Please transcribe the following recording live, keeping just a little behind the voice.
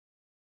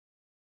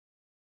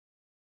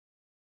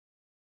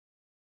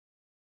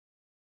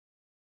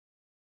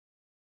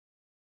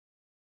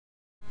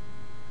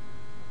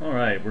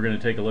Alright, we're going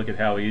to take a look at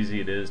how easy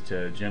it is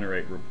to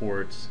generate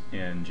reports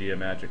in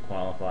Geomagic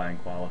Qualify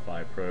and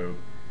Qualify Probe.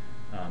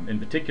 In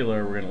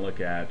particular, we're going to look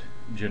at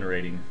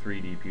generating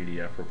 3D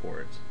PDF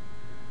reports.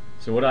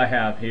 So what I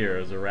have here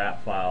is a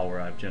wrap file where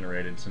I've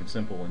generated some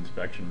simple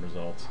inspection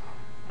results.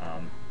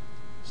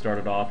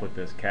 Started off with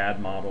this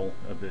CAD model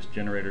of this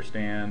generator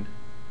stand,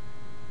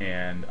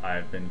 and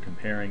I've been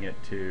comparing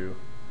it to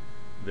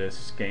this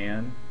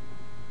scan,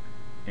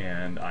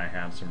 and I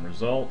have some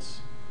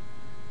results.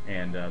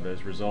 And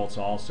those results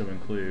also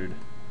include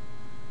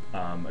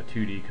a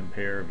 2D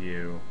compare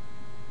view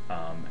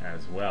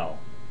as well.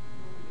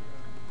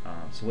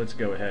 So let's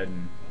go ahead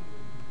and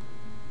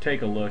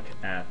take a look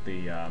at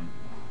the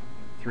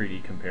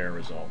 3D compare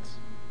results.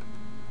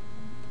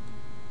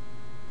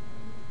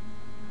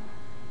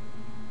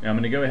 Now I'm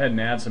going to go ahead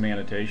and add some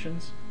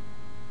annotations.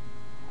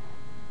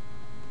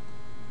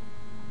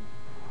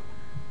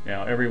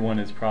 Now everyone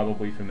is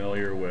probably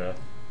familiar with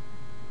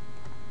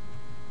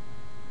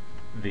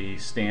the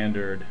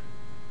standard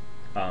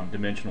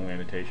dimensional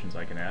annotations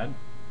I can add.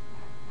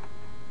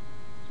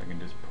 So I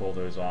can just pull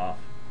those off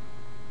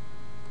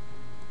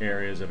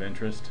areas of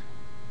interest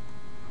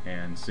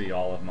and see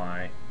all of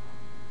my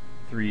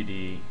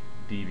 3D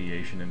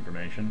deviation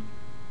information.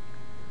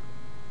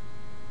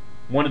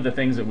 One of the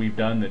things that we've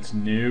done that's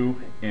new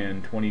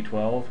in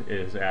 2012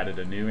 is added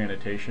a new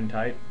annotation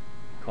type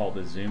called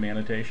the zoom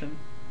annotation.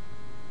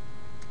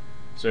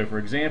 So for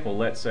example,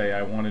 let's say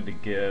I wanted to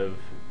give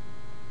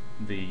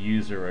the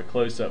user a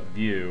close-up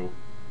view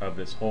of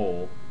this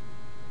hole,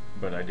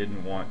 but I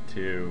didn't want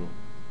to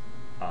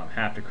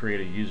have to create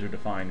a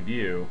user-defined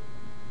view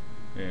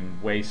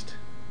and waste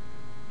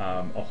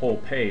a whole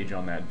page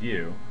on that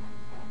view.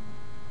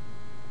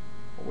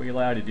 What we're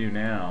allowed to do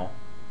now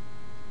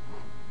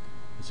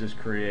is just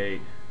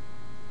create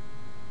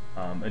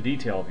a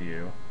detail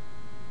view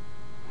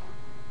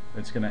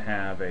that's going to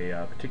have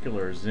a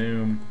particular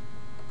zoom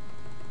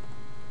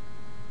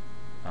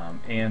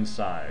and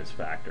size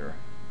factor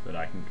that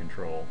I can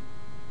control.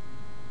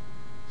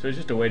 So it's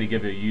just a way to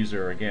give a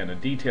user, again, a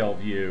detailed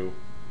view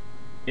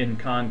in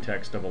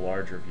context of a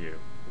larger view.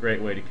 Great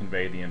way to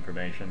convey the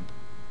information.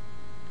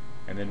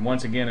 And then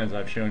once again, as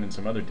I've shown in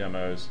some other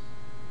demos,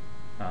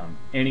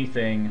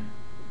 anything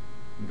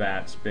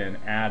that's been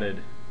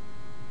added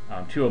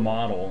to a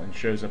model and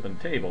shows up in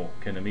the table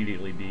can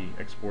immediately be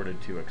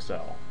exported to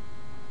Excel.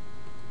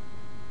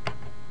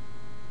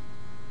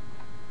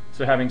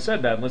 So having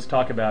said that, let's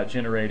talk about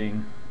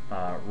generating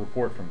a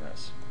report from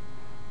this.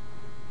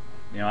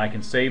 Now I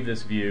can save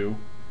this view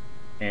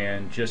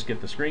and just get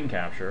the screen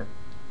capture,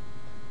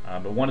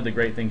 but one of the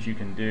great things you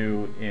can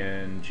do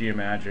in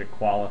Geomagic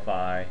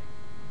Qualify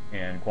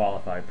and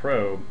Qualify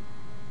Probe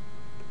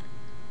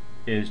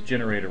is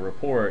generate a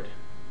report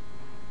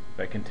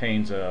that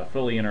contains a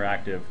fully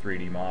interactive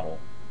 3D model.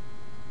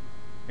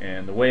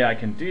 And the way I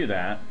can do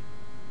that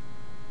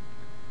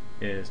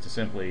is to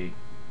simply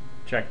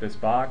check this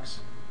box,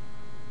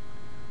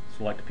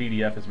 select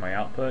PDF as my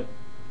output,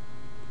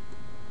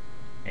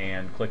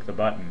 and click the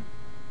button.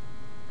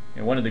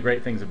 And one of the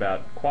great things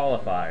about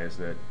Qualify is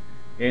that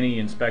any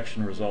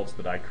inspection results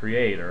that I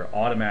create are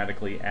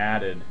automatically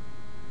added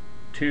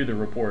to the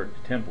report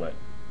template.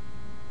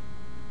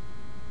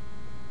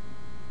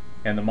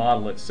 And the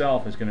model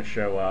itself is going to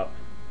show up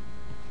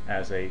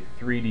as a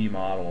 3D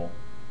model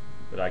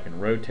that I can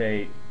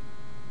rotate,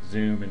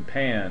 zoom, and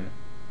pan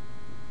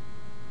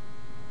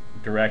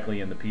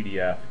directly in the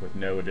PDF with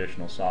no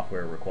additional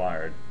software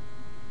required.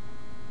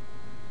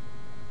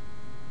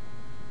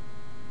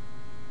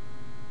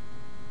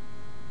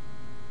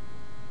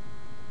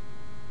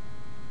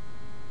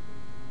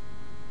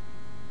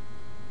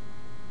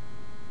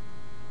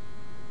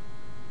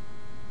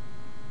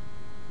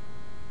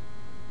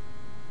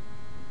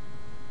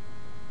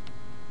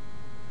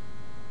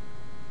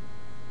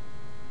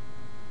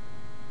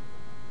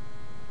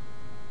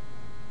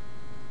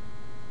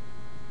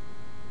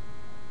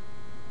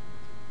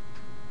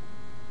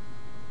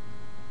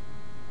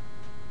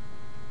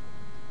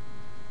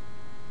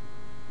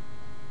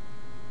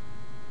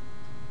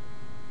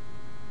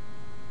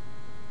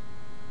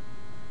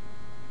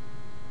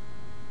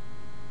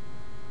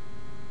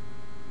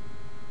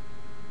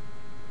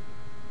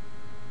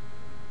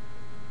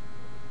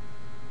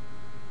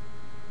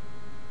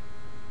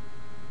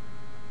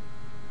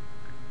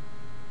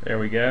 There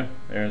we go.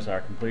 There's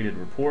our completed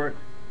report.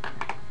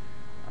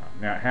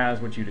 Now it has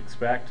what you'd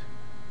expect.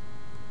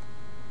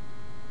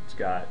 It's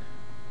got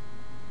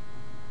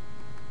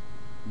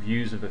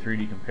views of the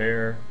 3D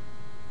compare,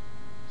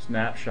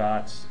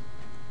 snapshots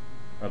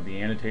of the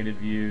annotated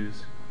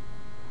views,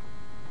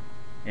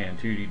 and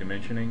 2D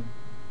dimensioning.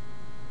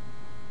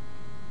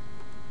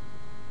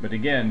 But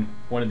again,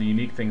 one of the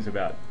unique things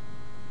about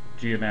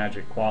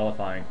Geomagic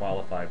Qualify and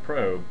Qualify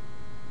Probe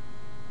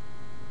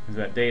is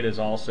that data is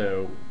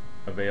also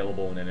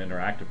available in an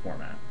interactive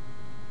format.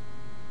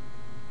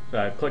 So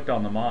I've clicked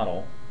on the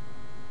model,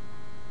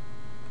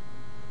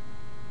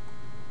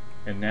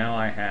 and now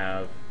I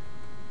have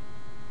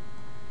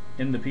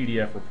in the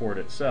PDF report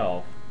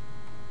itself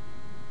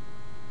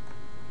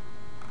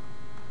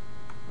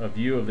a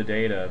view of the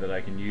data that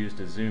I can use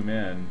to zoom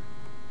in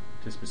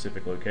to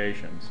specific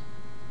locations.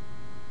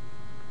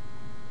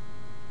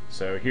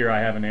 So here I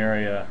have an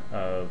area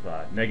of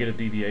negative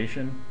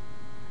deviation.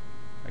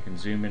 I can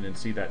zoom in and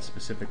see that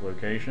specific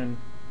location.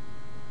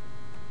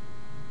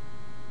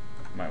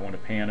 Might want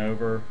to pan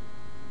over,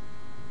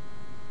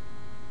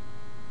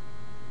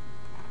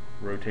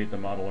 rotate the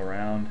model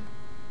around,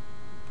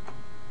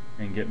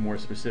 and get more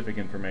specific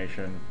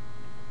information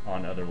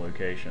on other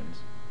locations.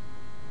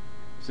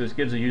 So this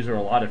gives the user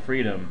a lot of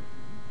freedom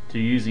to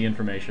use the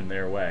information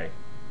their way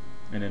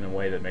and in a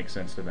way that makes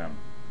sense to them.